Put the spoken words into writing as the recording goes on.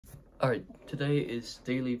Alright, today is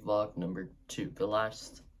daily vlog number 2, the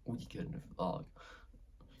last weekend vlog.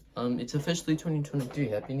 It's officially 2023.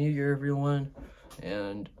 Happy New Year, everyone.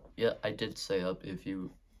 And yeah, I did stay up. If you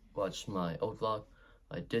watched my old vlog,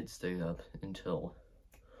 I did stay up until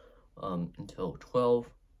 12.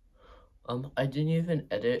 I didn't even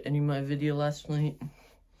edit any of my video last night,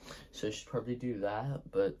 so I should probably do that.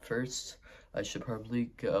 But first, I should probably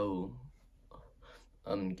go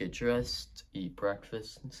get dressed, eat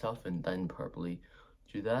breakfast and stuff, and then probably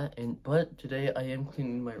do that. But today I am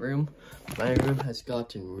cleaning my room. My room has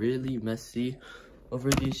gotten really messy over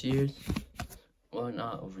these years. Well,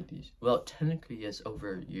 not over these. Well, technically yes,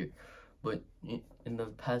 over a year. But in the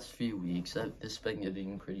past few weeks, it's been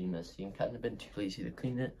getting pretty messy and kind of been too lazy to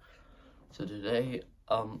clean it. So today,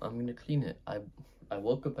 I'm gonna clean it. I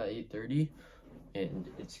woke up at 8:30, and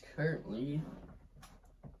it's currently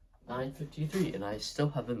 9:53, and I still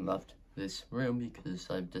haven't left this room because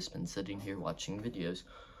I've just been sitting here watching videos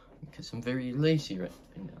because I'm very lazy right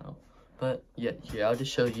now. But yeah, here, I'll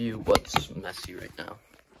just show you what's messy right now.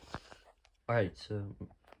 Alright, so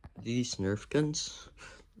these Nerf guns,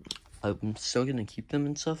 I'm still gonna keep them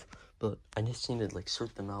and stuff, but I just need to like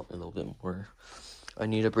sort them out a little bit more. I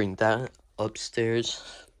need to bring that upstairs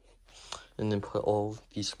and then put all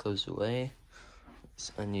these clothes away.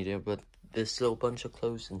 So I need to put this little bunch of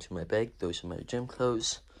clothes into my bag. Those are my gym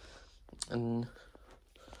clothes. And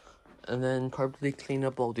then probably clean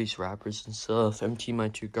up all these wrappers and stuff, empty my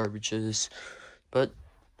 2 garbages. But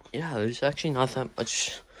yeah, there's actually not that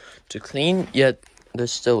much to clean, yet there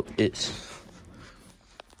still is.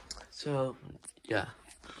 So yeah,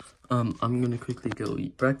 I'm gonna quickly go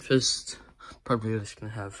eat breakfast. Probably just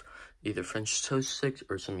gonna have either French toast sticks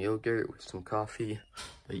or some yogurt with some coffee.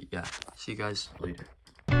 But yeah, see you guys later.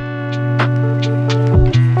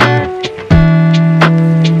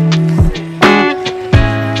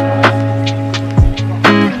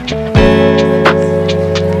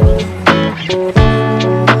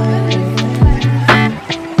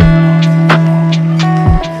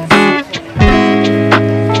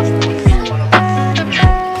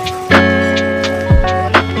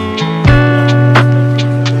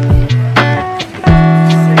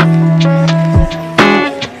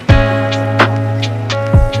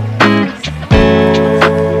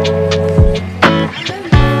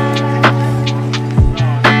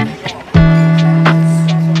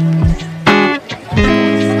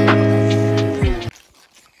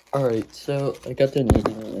 Alright, so I got done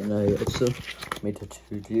eating and I also made a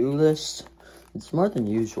to-do list. It's more than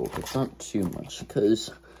usual, but it's not too much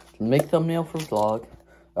because to make thumbnail for vlog,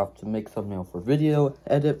 I have to make thumbnail for video,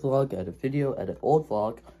 edit vlog, edit video, edit old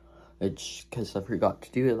vlog. It's because I forgot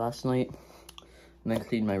to do it last night. And then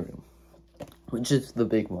clean my room, which is the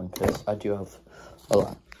big one because I do have a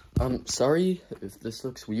lot. Sorry if this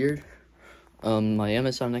looks weird. My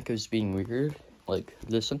Amazon Echo is being weird. Like,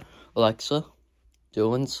 listen, Alexa,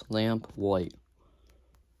 Dylan's lamp white.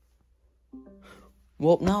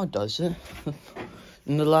 Well, now it doesn't.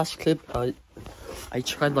 In the last clip, I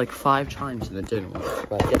tried like 5 times and it didn't work,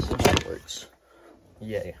 but I guess it now works.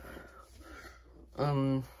 Yay.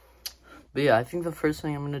 But yeah, I think the first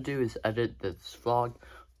thing I'm gonna do is edit this vlog.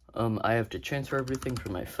 I have to transfer everything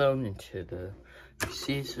from my phone into the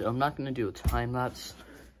PC, so I'm not gonna do a time lapse.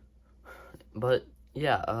 But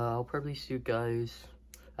yeah, I'll probably see you guys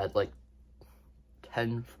at like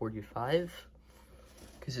 10:45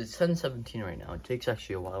 because it's 10:17 right now. It takes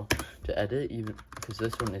actually a while to edit, even because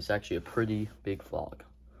this one is actually a pretty big vlog.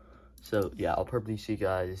 So yeah, I'll probably see you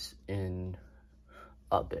guys in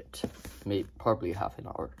a bit, maybe probably half an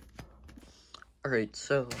hour. Alright,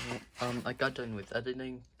 so I got done with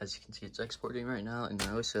editing. As you can see, it's exporting right now, and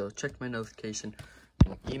I also checked my notification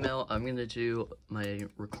and email. I'm gonna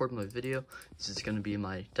record my video. This is gonna be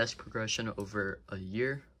my desk progression over a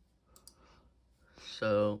year.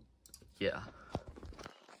 So yeah,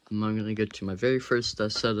 I'm gonna get to my very first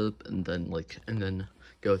desk setup and then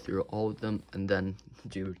go through all of them and then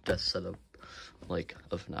do desk setup like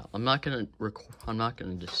of now. I'm not gonna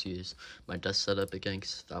just use my desk setup again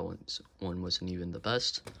because that one wasn't even the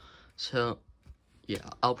best. So yeah,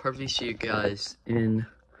 I'll probably see you guys in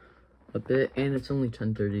a bit, and it's only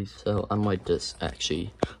 10:30, so I might just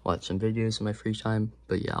actually watch some videos in my free time.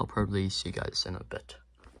 But yeah, I'll probably see you guys in a bit.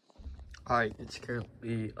 Alright, it's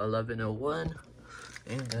currently 11:01,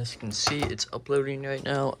 and as you can see, it's uploading right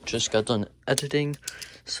now. Just got done editing,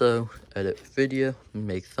 so edit video,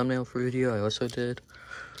 make thumbnail for video, I also did.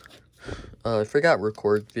 I forgot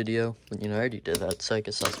record video, but I already did that, so I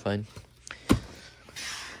guess that's fine.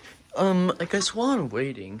 I guess while I'm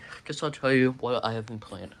waiting, I'll tell you what I have been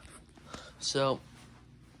playing. So,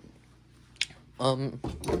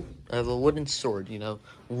 I have a wooden sword, you know,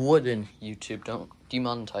 wooden, YouTube, don't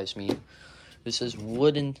demonetize me. This is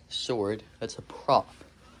wooden sword, that's a prop.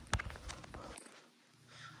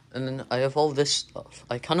 And then I have all this stuff.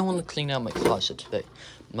 I kind of want to clean out my closet today.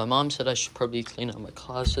 My mom said I should probably clean out my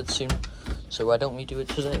closet soon, so why don't we do it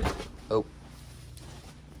today? Oh.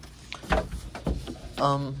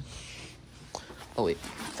 Oh wait,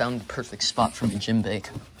 found the perfect spot for my gym bag.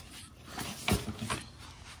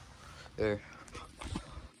 There.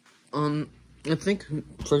 I think,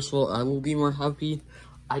 first of all, I will be more happy.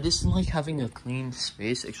 I just like having a clean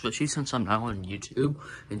space, especially since I'm now on YouTube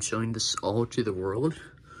and showing this all to the world.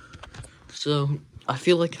 So, I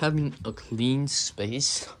feel like having a clean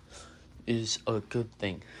space is a good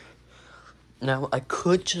thing. Now, I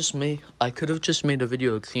could have just made a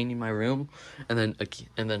video of cleaning my room, and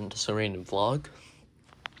then just a random vlog,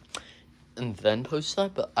 and then post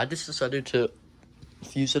that, but I just decided to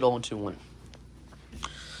fuse it all into one.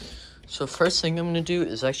 So first thing I'm gonna do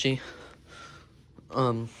is actually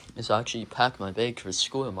pack my bag for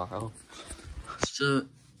school tomorrow. So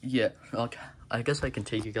yeah, okay. I guess I can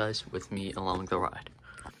take you guys with me along the ride.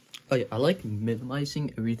 Oh yeah, I like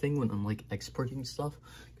minimizing everything when I'm like exporting stuff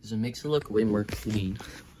because it makes it look way more clean.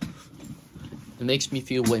 It makes me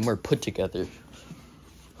feel way more put together.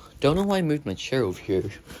 Don't know why I moved my chair over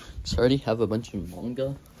here. So I already have a bunch of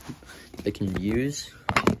manga I can use.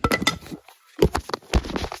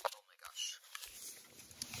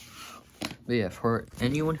 But yeah, for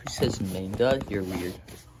anyone who says manga, you're weird.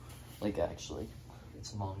 Like, actually,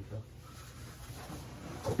 it's manga.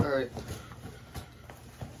 Alright.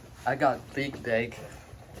 I got big bag.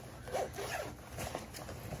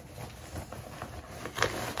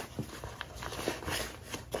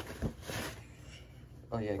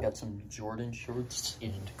 Oh yeah, I got some Jordan shorts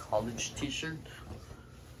and college t-shirt.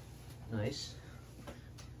 Nice.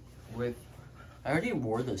 I already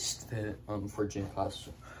wore this for gym class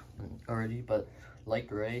already, but light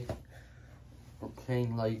gray,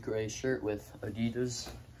 plain light gray shirt with Adidas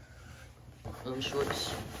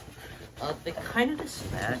shorts. They kind of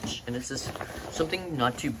just match, and it's just something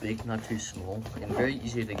not too big, not too small, and very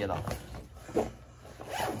easy to get off.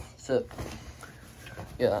 So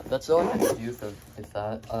yeah, that's all I have to do with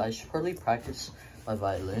that. I should probably practice my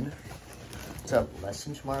violin. It's a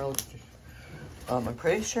lesson tomorrow. I'm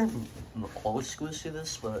pretty sure all schools do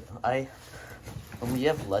this, but we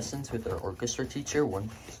have lessons with our orchestra teacher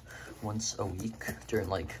once a week during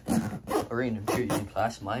like a random period in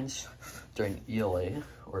class. Mine's during ELA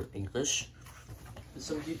or English with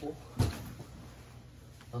some people.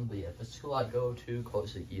 But yeah, the school I go to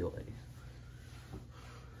calls it ELA.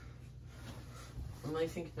 And I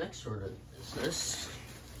think next order of business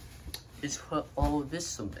is put all of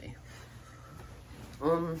this away.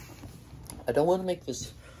 I don't want to make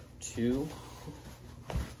this too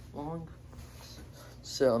long,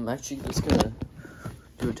 so I'm actually just gonna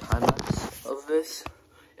do a time lapse of this.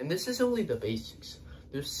 And this is only the basics.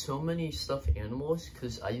 There's so many stuffed animals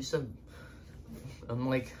because I used to.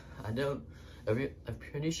 I'm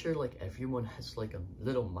pretty sure like everyone has like a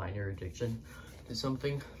little minor addiction to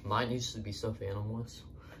something. Mine used to be stuffed animals,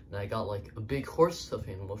 and I got like a big horse stuffed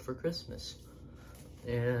animal for Christmas.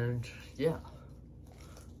 And yeah.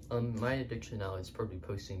 My addiction now is probably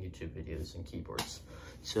posting YouTube videos and keyboards,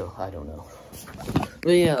 so I don't know.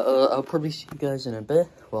 But yeah, I'll probably see you guys in a bit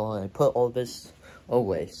while I put all this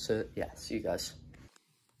away. So yeah, see you guys.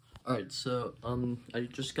 Alright, so I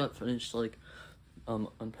just got finished like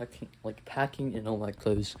unpacking, like packing in all my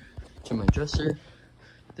clothes to my dresser.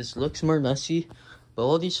 This looks more messy, but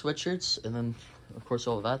all these sweatshirts and then of course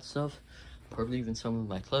all that stuff, probably even some of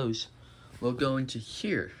my clothes, will go into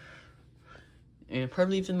here. And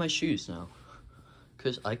probably even my shoes now,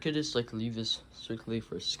 because I could just like leave this strictly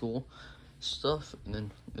for school stuff, and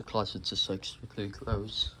then the closet's just like strictly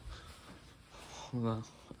clothes. Well,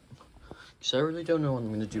 because I really don't know what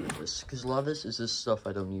I'm gonna do with this, because a lot of this is this stuff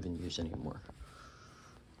I don't even use anymore.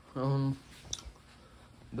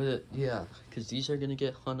 But yeah, because these are gonna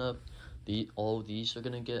get hung up. All these are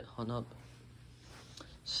gonna get hung up.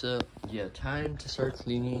 So yeah, time to start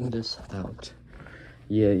cleaning this out.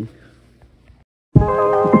 Yay.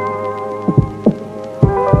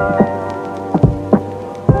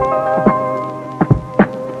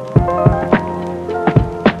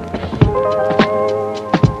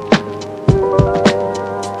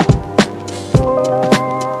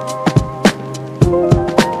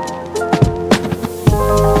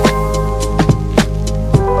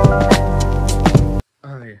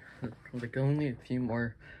 Alright, like only a few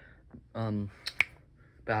more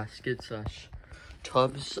baskets /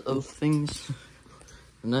 tubs of things.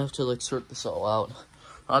 And I have to like sort this all out.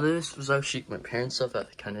 A lot of this was actually my parents' stuff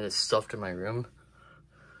that kind of stuffed in my room.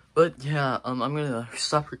 But yeah, I'm gonna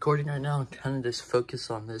stop recording right now and kind of just focus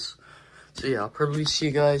on this. So yeah, I'll probably see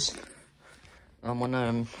you guys when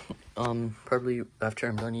I'm probably after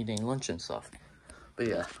I'm done eating lunch and stuff. But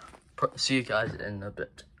yeah, see you guys in a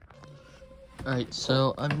bit. Alright,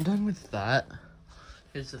 so I'm done with that.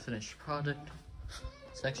 Here's the finished product.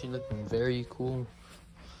 It's actually looking very cool.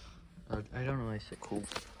 I don't know why I said cool.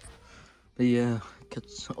 But yeah, got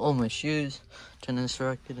all my shoes, tennis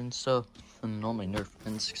racket and stuff, and all my Nerf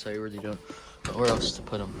pins because I really don't know where else to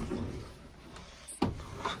put them.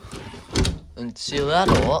 And seal that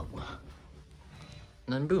all up,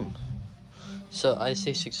 and then boom. So I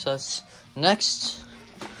say success. Next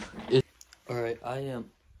is, alright, I am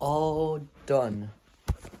all done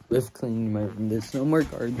with cleaning my room. There's no more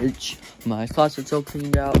garbage. My closet's all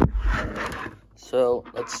cleaned out. So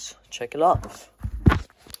let's check it off.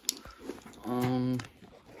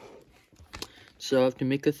 So I have to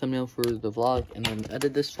make a thumbnail for the vlog and then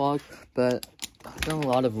edit this vlog, but I've done a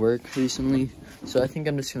lot of work recently, so I think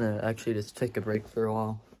I'm just gonna actually just take a break for a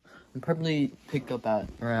while and probably pick up at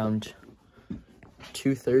around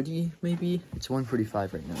 2:30 maybe. It's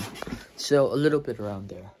 1:45 right now, so a little bit around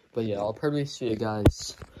there. But yeah, I'll probably see you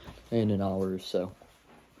guys in an hour or so.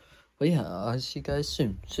 But yeah, I'll see you guys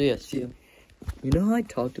soon. So yeah, see you. You know how I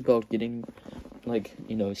talked about getting, like,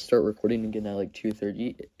 you know, start recording again at like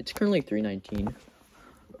 2:30? It's currently 3:19.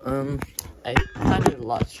 I kind of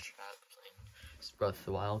lost track playing Breath of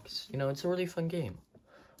the Wild because, you know, it's a really fun game.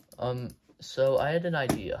 So I had an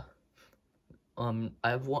idea. I'm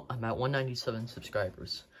at 197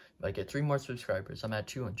 subscribers. If I get 3 more subscribers, I'm at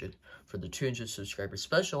 200. For the 200 subscribers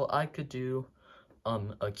special, I could do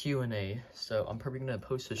a Q&A. So I'm probably gonna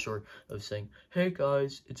post a short of saying, hey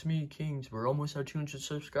guys, it's me, Kings, we're almost at 200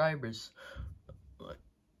 subscribers.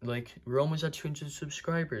 Like, we're almost at 200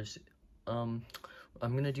 subscribers. I'm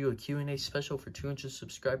gonna do a Q&A special for 200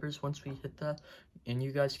 subscribers once we hit that, and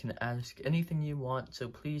you guys can ask anything you want. So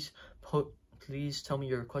please tell me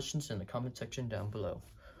your questions in the comment section down below,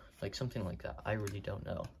 like something like that. I really don't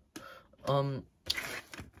know.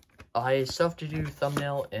 I still have to do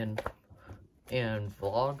thumbnail and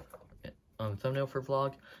vlog, thumbnail for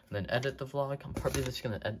vlog, and then edit the vlog. I'm probably just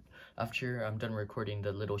gonna after I'm done recording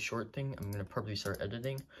the little short thing, I'm gonna probably start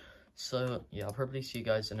editing. So yeah, I'll probably see you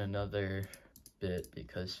guys in another bit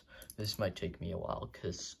because this might take me a while,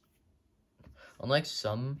 because unlike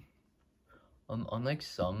some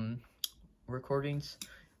recordings,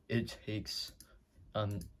 it takes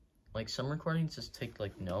like some recordings just take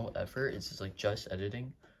like no effort. It's just like just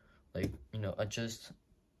editing, like, you know, I just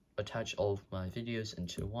attach all of my videos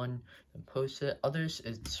into one and post it. Others,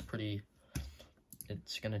 it's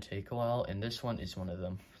gonna take a while, and this one is one of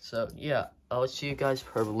them. So yeah, I'll see you guys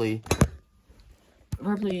probably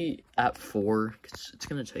at 4, because it's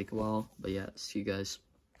gonna take a while. But yeah, see you guys.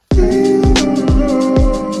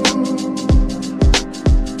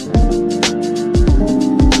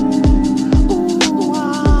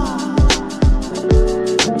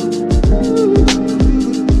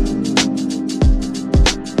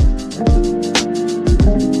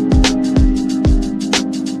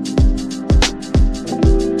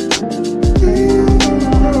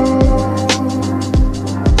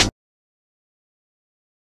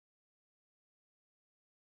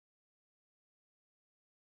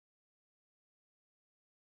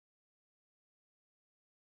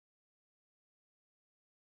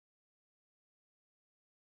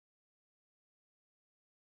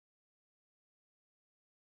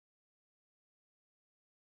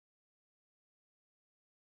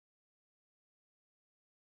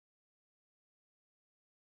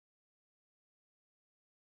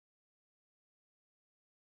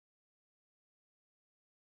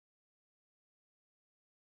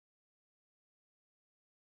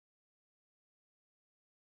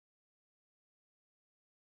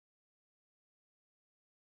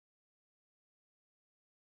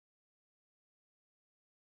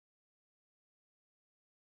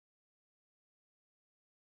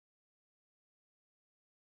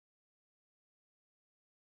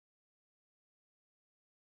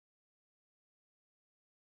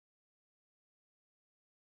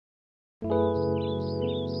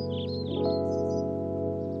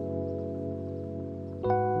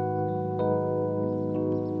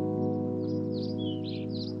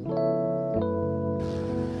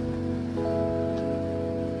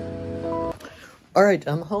 Alright,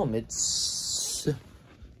 I'm home. It's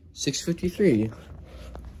 6:53.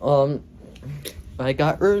 I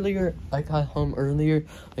got home earlier than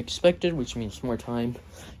expected, which means more time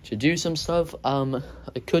to do some stuff. I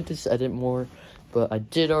could just edit more but I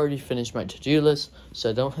did already finish my to-do list, so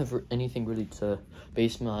I don't have anything really to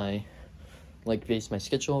base my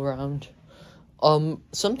schedule around.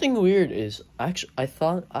 Something weird is, actually, I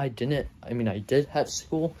thought I did have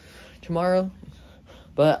school tomorrow,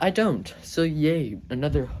 but I don't. So yay,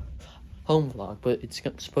 another home vlog, but it's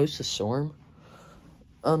supposed to storm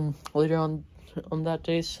later on that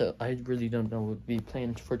day, so I really don't know what will be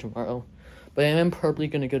planned for tomorrow. But I am probably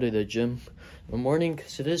gonna go to the gym in the morning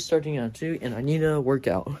because it is starting out too, and I need to work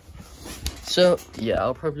out. So yeah,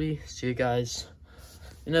 I'll probably see you guys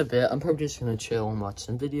in a bit. I'm probably just gonna chill and watch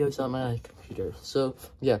some videos on my computer. So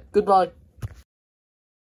yeah, goodbye.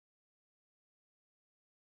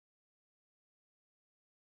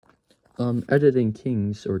 Editing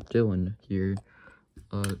Kings, or Dylan here.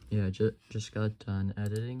 Yeah, just got done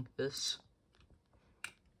editing this.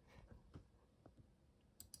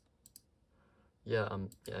 Yeah,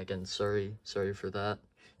 again, sorry for that.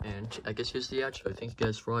 And I guess here's the outro. Thank you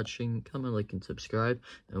guys for watching. Comment, like, and subscribe.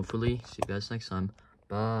 And hopefully, see you guys next time.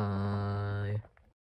 Bye.